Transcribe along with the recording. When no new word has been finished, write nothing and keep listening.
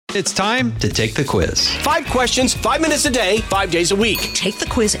It's time to take the quiz. 5 questions, 5 minutes a day, 5 days a week. Take the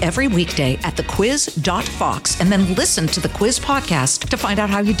quiz every weekday at thequiz.fox and then listen to the quiz podcast to find out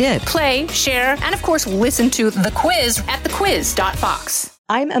how you did. Play, share, and of course, listen to The Quiz at thequiz.fox.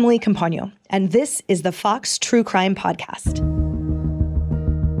 I'm Emily Campagno, and this is the Fox True Crime Podcast.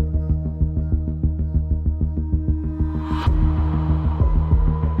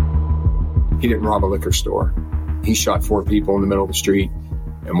 He didn't rob a liquor store. He shot 4 people in the middle of the street,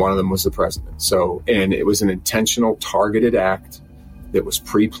 and one of them was the president. And it was an intentional, targeted act that was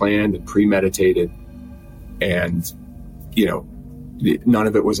pre-planned and premeditated. And, none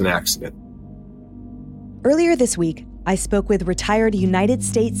of it was an accident. Earlier this week, I spoke with retired United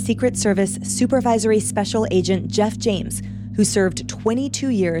States Secret Service Supervisory Special Agent Jeff James, who served 22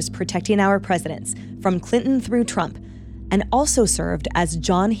 years protecting our presidents from Clinton through Trump, and also served as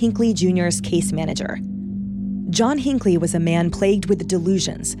John Hinckley Jr.'s case manager. John Hinckley was a man plagued with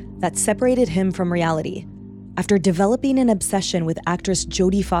delusions that separated him from reality. After developing an obsession with actress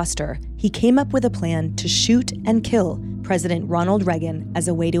Jodie Foster, he came up with a plan to shoot and kill President Ronald Reagan as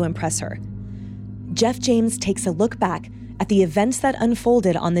a way to impress her. Jeff James takes a look back at the events that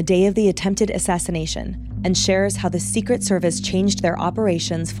unfolded on the day of the attempted assassination and shares how the Secret Service changed their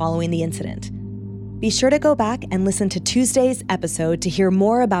operations following the incident. Be sure to go back and listen to Tuesday's episode to hear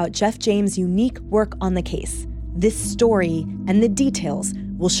more about Jeff James' unique work on the case. This story and the details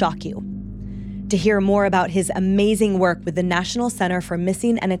will shock you. To hear more about his amazing work with the National Center for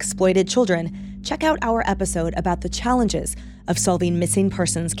Missing and Exploited Children, check out our episode about the challenges of solving missing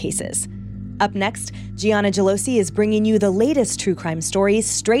persons cases. Up next, Gianna Gelosi is bringing you the latest true crime stories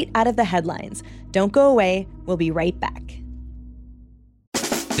straight out of the headlines. Don't go away. We'll be right back.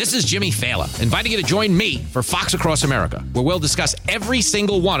 This is Jimmy Fallon, inviting you to join me for Fox Across America, where we'll discuss every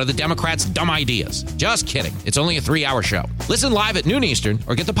single one of the Democrats' dumb ideas. Just kidding. It's only a 3-hour show. Listen live at noon Eastern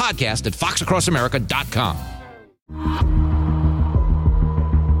or get the podcast at foxacrossamerica.com.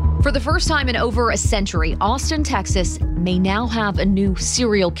 For the first time in over a century, Austin, Texas may now have a new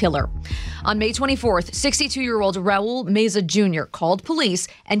serial killer. On May 24th, 62-year-old Raul Meza Jr. called police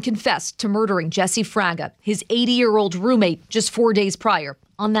and confessed to murdering Jesse Fraga, his 80-year-old roommate, just 4 days prior.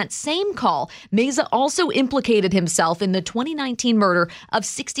 On that same call, Meza also implicated himself in the 2019 murder of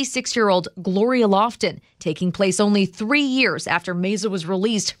 66-year-old Gloria Lofton, taking place only 3 years after Meza was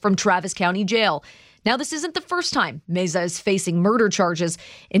released from Travis County Jail. Now, this isn't the first time Meza is facing murder charges.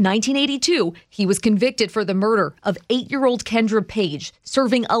 In 1982, he was convicted for the murder of 8-year-old Kendra Page,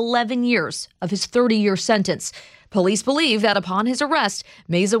 serving 11 years of his 30-year sentence. Police believe that upon his arrest,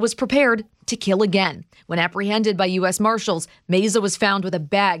 Meza was prepared to kill again. When apprehended by U.S. Marshals, Meza was found with a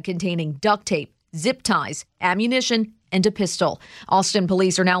bag containing duct tape, zip ties, ammunition, and a pistol. Austin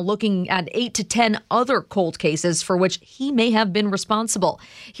police are now looking at 8 to 10 other cold cases for which he may have been responsible.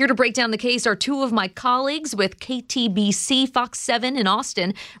 Here to break down the case are 2 of my colleagues with KTBC Fox 7 in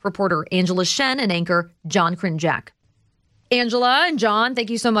Austin, reporter Angela Shen and anchor John Krinjak. Angela and John, thank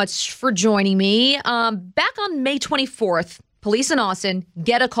you so much for joining me. Back on May 24th, police in Austin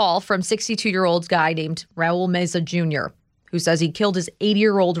get a call from 62-year-old guy named Raul Meza Jr., who says he killed his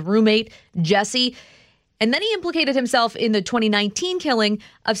 80-year-old roommate, Jesse. And then he implicated himself in the 2019 killing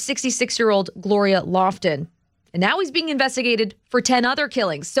of 66-year-old Gloria Lofton. And now he's being investigated for 10 other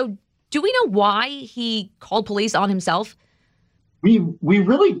killings. So do we know why he called police on himself? We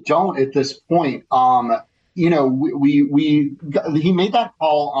really don't at this point. He made that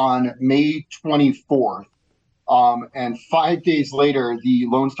call on May 24th. And 5 days later, the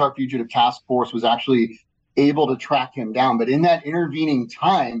Lone Star Fugitive Task Force was actually able to track him down. But in that intervening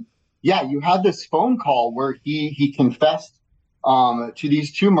time, you had this phone call where he confessed to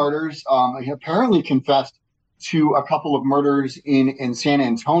these 2 murders. He apparently confessed to a couple of murders in San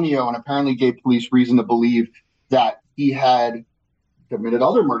Antonio and apparently gave police reason to believe that he had committed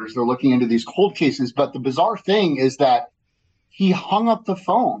other murders. They're looking into these cold cases. But the bizarre thing is that he hung up the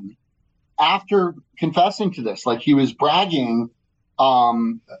phone after confessing to this. Like, he was bragging,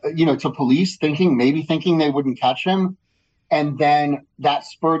 to police, thinking they wouldn't catch him. And then that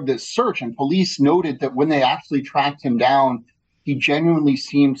spurred this search. And police noted that when they actually tracked him down, he genuinely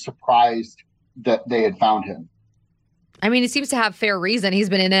seemed surprised that they had found him. I mean, he seems to have fair reason. He's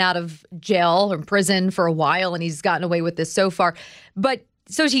been in and out of jail or prison for a while, and he's gotten away with this so far. But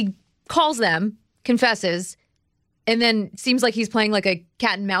so he calls them, confesses, and then seems like he's playing like a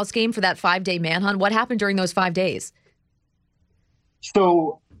cat and mouse game for that 5-day manhunt. What happened during those 5 days?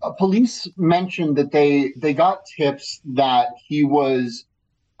 So police mentioned that they got tips that he was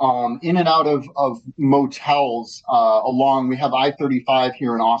in and out of motels along. We have I-35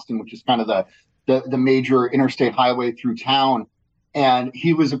 here in Austin, which is kind of the major interstate highway through town. and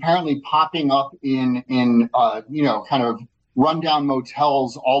he was apparently popping up in kind of rundown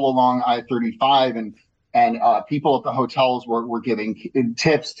motels all along I-35, and people at the hotels were giving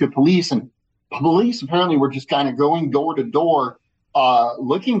tips to police, and police apparently were just kind of going door to door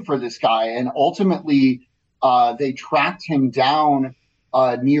looking for this guy, and ultimately they tracked him down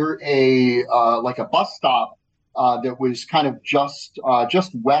near a bus stop that was kind of just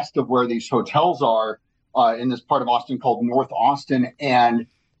west of where these hotels are in this part of Austin called North Austin. And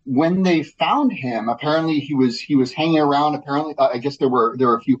when they found him, apparently he was hanging around. Apparently, I guess there were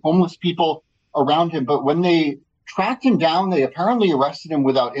a few homeless people around him. But when they tracked him down, they apparently arrested him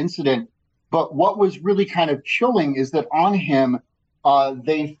without incident. But what was really kind of chilling is that on him,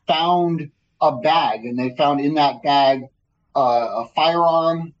 they found a bag, and they found in that bag a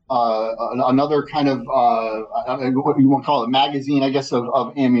firearm, another kind of what you want to call it, magazine, I guess,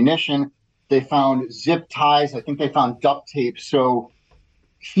 of ammunition. They found zip ties. I think they found duct tape. So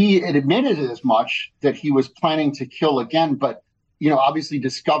he had admitted as much, that he was planning to kill again. But, obviously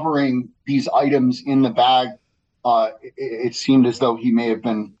discovering these items in the bag, it seemed as though he may have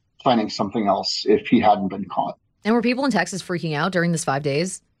been planning something else if he hadn't been caught. And were people in Texas freaking out during this 5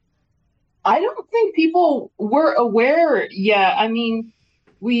 days? I don't think people were aware yet. I mean,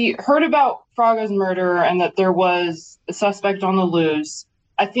 we heard about Fraga's murder and that there was a suspect on the loose.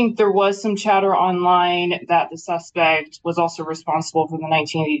 I think there was some chatter online that the suspect was also responsible for the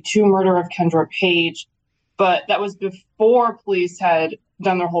 1982 murder of Kendra Page, but that was before police had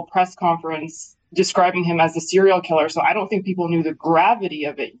done their whole press conference describing him as a serial killer. So I don't think people knew the gravity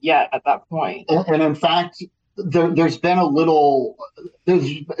of it yet at that point. And in fact, there's been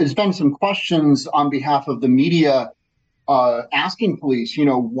some questions on behalf of the media asking police,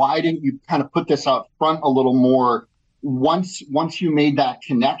 why didn't you kind of put this out front a little more once you made that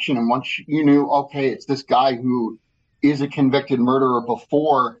connection, and once you knew, okay, it's this guy who is a convicted murderer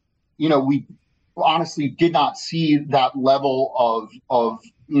before, we honestly did not see that level of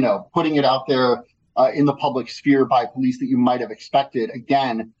putting it out there in the public sphere by police that you might have expected,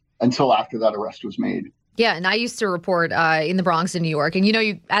 again, until after that arrest was made. Yeah, and I used to report in the Bronx in New York. And,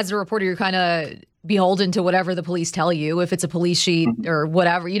 you as a reporter, you're kind of beholden to whatever the police tell you, if it's a police sheet or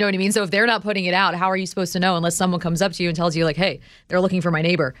whatever, you know what I mean? So if they're not putting it out, how are you supposed to know unless someone comes up to you and tells you, like, hey, they're looking for my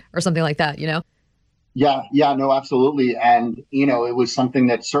neighbor or something like that, Yeah, no, absolutely. And, it was something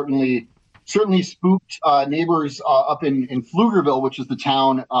that certainly spooked neighbors up in Pflugerville, which is the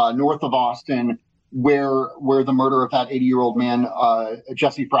town north of Austin, where the murder of that 80-year-old man,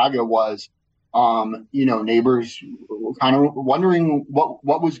 Jesse Fraga, was. Neighbors were kind of wondering what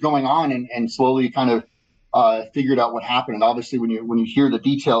was going on, and slowly kind of figured out what happened. And obviously, when you hear the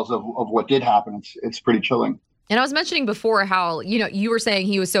details of what did happen, it's pretty chilling. And I was mentioning before how, you were saying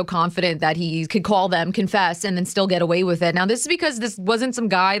he was so confident that he could call them, confess, and then still get away with it. Now, this is because this wasn't some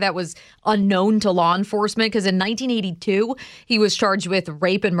guy that was unknown to law enforcement, because in 1982, he was charged with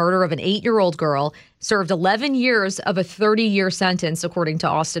rape and murder of an 8-year-old girl, served 11 years of a 30-year sentence, according to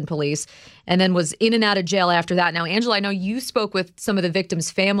Austin police, and then was in and out of jail after that. Now, Angela, I know you spoke with some of the victims'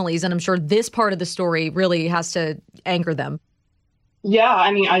 families, and I'm sure this part of the story really has to anger them. Yeah,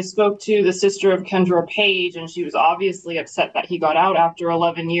 I mean, I spoke to the sister of Kendra Page, and she was obviously upset that he got out after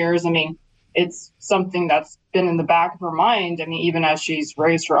 11 years. I mean, it's something that's been in the back of her mind. I mean, even as she's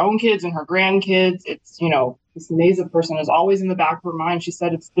raised her own kids and her grandkids, it's, this Meza person is always in the back of her mind. She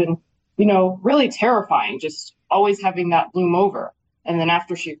said it's been, really terrifying, just always having that loom over. And then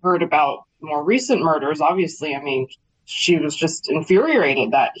after she heard about more recent murders, obviously, I mean, she was just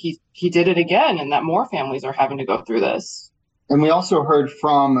infuriated that he did it again and that more families are having to go through this. And we also heard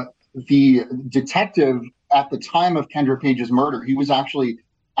from the detective at the time of Kendra Page's murder. He was actually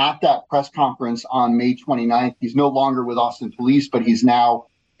at that press conference on May 29th. He's no longer with Austin Police, but he's now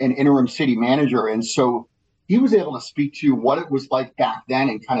an interim city manager. And so he was able to speak to what it was like back then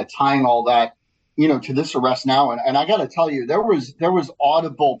and kind of tying all that, to this arrest now. And I got to tell you, there was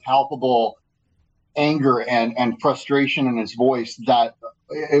audible, palpable anger and frustration in his voice that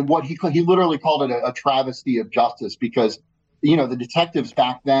what he literally called it a travesty of justice, because the detectives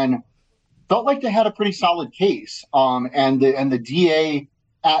back then felt like they had a pretty solid case. And the DA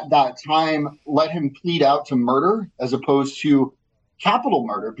at that time let him plead out to murder as opposed to capital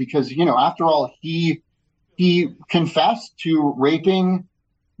murder, because, after all, he confessed to raping,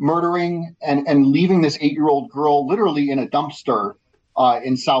 murdering, and leaving this 8-year-old girl literally in a dumpster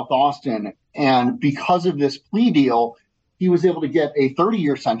in South Austin. And because of this plea deal, he was able to get a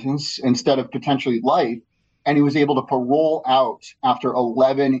 30-year sentence instead of potentially life. And he was able to parole out after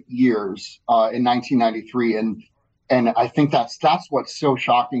 11 years in 1993. And I think that's what's so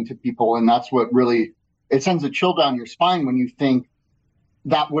shocking to people. And that's what really, it sends a chill down your spine when you think,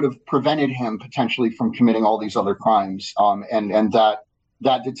 that would have prevented him potentially from committing all these other crimes. And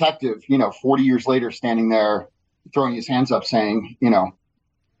that detective, 40 years later, standing there, throwing his hands up, saying,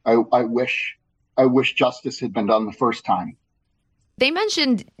 I wish justice had been done the first time. They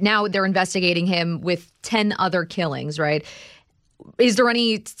mentioned now they're investigating him with 10 other killings, right? Is there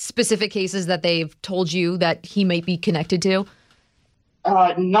any specific cases that they've told you that he might be connected to?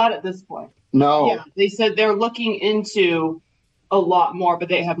 Not at this point. No. Yeah, they said they're looking into a lot more, but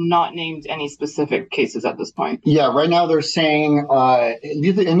they have not named any specific cases at this point. Yeah, right now they're saying,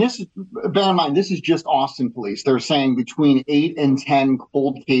 and this, bear in mind, this is just Austin police. They're saying between 8 and 10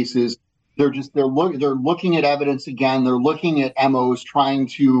 cold cases. They're looking at evidence again. They're looking at MOs, trying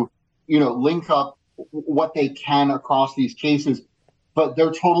to, link up what they can across these cases. But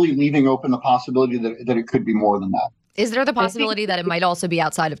they're totally leaving open the possibility that it could be more than that. Is there the possibility that it might also be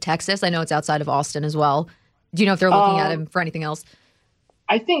outside of Texas? I know it's outside of Austin as well. Do you know if they're looking at him for anything else?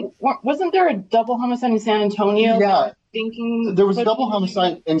 I think, wasn't there a double homicide in San Antonio? Yeah. Thinking there was a double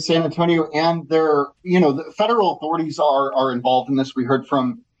homicide in San Antonio, and the federal authorities are involved in this. We heard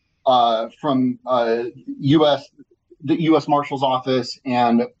from the U.S. Marshal's Office,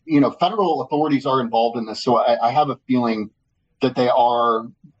 and federal authorities are involved in this. So I have a feeling that they are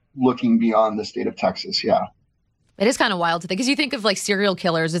looking beyond the state of Texas. Yeah. It is kind of wild to think, because you think of like serial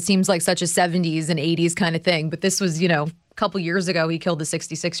killers, it seems like such a 70s and 80s kind of thing. But this was, a couple years ago, he killed the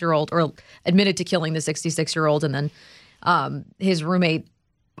 66-year-old, or admitted to killing the 66-year-old, and then his roommate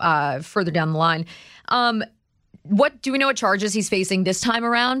further down the line. What do we know what charges he's facing this time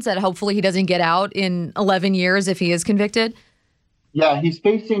around, that hopefully he doesn't get out in 11 years if he is convicted? Yeah, he's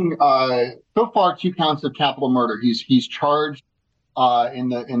facing so far 2 counts of capital murder. He's charged in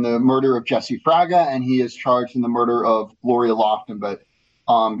the murder of Jesse Fraga, and he is charged in the murder of Gloria Lofton. But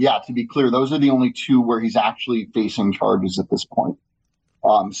to be clear, those are the only 2 where he's actually facing charges at this point.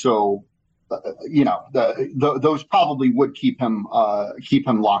 Those probably would keep him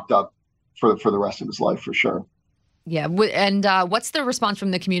locked up for the rest of his life for sure. Yeah, and what's the response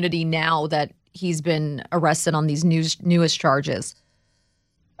from the community now that he's been arrested on these newest charges?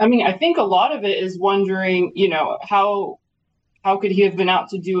 I mean, I think a lot of it is wondering, how could he have been out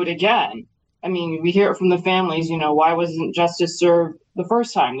to do it again? I mean, we hear it from the families, why wasn't justice served the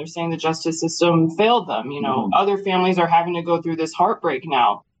first time? They're saying the justice system failed them. Other families are having to go through this heartbreak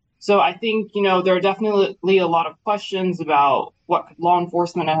now. So I think, there are definitely a lot of questions about what could law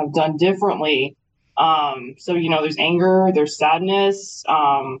enforcement have done differently. There's anger, there's sadness,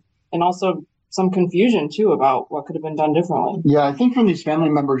 and also some confusion, too, about what could have been done differently. Yeah, I think from these family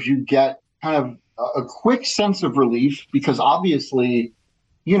members, you get kind of a quick sense of relief, because obviously,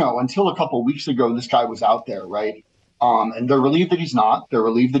 until a couple of weeks ago, this guy was out there, right? And they're relieved that he's not. They're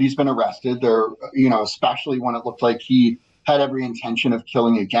relieved that he's been arrested. They're, especially when it looked like he had every intention of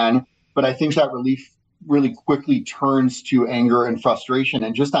killing again. But I think that relief really quickly turns to anger and frustration,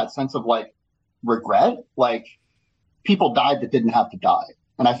 and just that sense of regret. Like, people died that didn't have to die.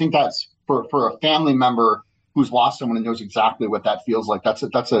 And I think that's for a family member who's lost someone and knows exactly what that feels like. That's a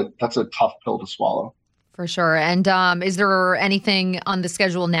tough pill to swallow. For sure. And is there anything on the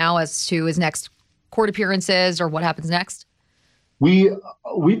schedule now as to his next court appearances or what happens next? We've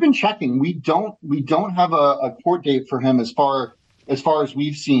been checking. We don't have a court date for him as far as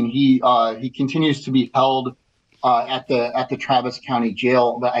we've seen. He continues to be held at the Travis County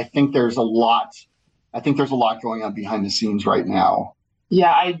Jail. But I think there's a lot going on behind the scenes right now.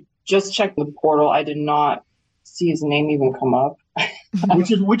 Yeah, I just checked the portal. I did not see his name even come up.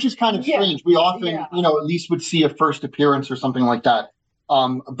 which is kind of strange. We often, at least would see a first appearance or something like that.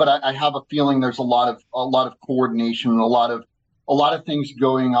 But I have a feeling there's a lot of coordination and a lot of things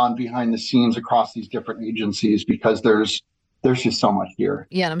going on behind the scenes across these different agencies, because there's just so much here.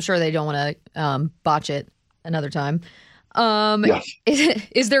 Yeah, and I'm sure they don't want to botch it another time. Yes.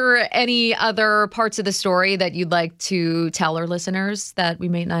 Is there any other parts of the story that you'd like to tell our listeners that we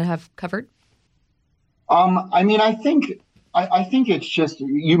may not have covered? I mean, I think it's just,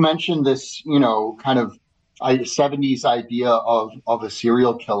 you mentioned this, kind of 70s idea of a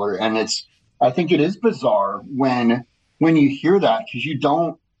serial killer. And I think it is bizarre when you hear that, because you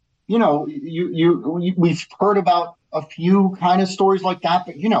don't, we've heard about a few kind of stories like that,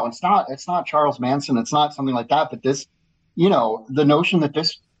 but it's not Charles Manson. It's not something like that. But this, the notion that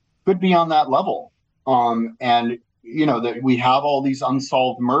this could be on that level, and that we have all these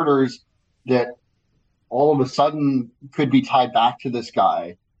unsolved murders that all of a sudden could be tied back to this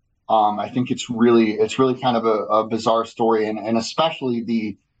guy. I think it's really kind of a bizarre story, and especially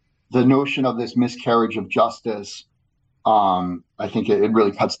the notion of this miscarriage of justice. I think it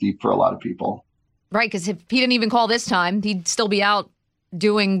really cuts deep for a lot of people. Right, because if he didn't even call this time, he'd still be out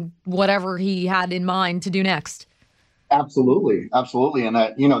doing whatever he had in mind to do next. Absolutely. And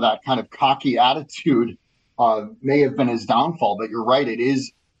that, that kind of cocky attitude may have been his downfall, but you're right. It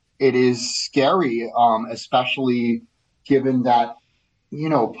is scary, especially given that,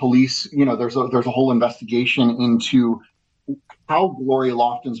 police, there's a whole investigation into how Gloria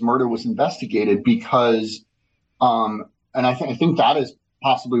Lofton's murder was investigated because, and I think that is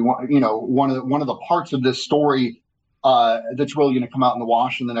possibly one of the parts of this story that's really going to come out in the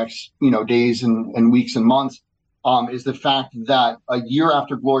wash in the next, days and weeks and months, is the fact that a year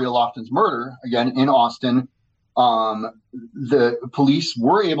after Gloria Lofton's murder, again in Austin, the police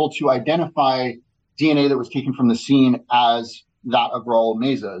were able to identify DNA that was taken from the scene as that of Raul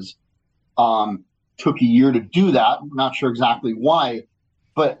Meza's. Took a year to do that. Not sure exactly why,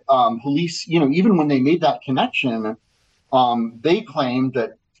 but police, even when they made that connection, they claimed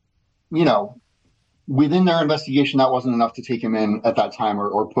that, within their investigation, that wasn't enough to take him in at that time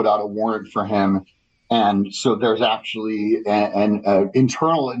or put out a warrant for him. And so there's actually an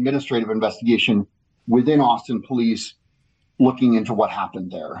internal administrative investigation within Austin police looking into what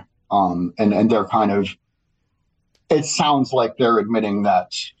happened there. And they're kind of, it sounds like they're admitting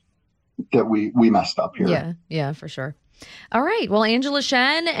that we messed up here. Yeah, for sure. All right. Well, Angela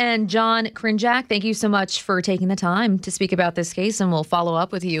Shen and John Krinjak, thank you so much for taking the time to speak about this case, and we'll follow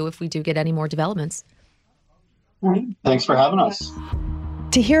up with you if we do get any more developments. Thanks for having us.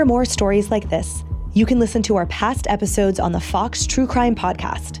 To hear more stories like this, you can listen to our past episodes on the Fox True Crime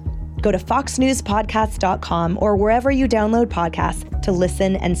Podcast. Go to foxnewspodcast.com or wherever you download podcasts to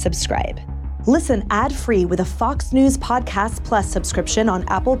listen and subscribe. Listen ad-free with a Fox News Podcast Plus subscription on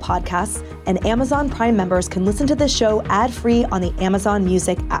Apple Podcasts, and Amazon Prime members can listen to the show ad-free on the Amazon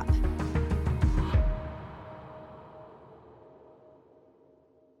Music app.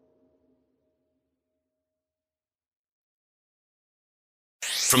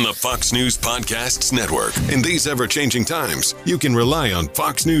 From the Fox News Podcasts Network. In these ever-changing times, you can rely on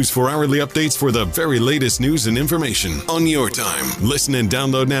Fox News for hourly updates for the very latest news and information on your time. Listen and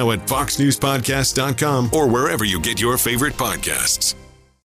download now at foxnewspodcast.com or wherever you get your favorite podcasts.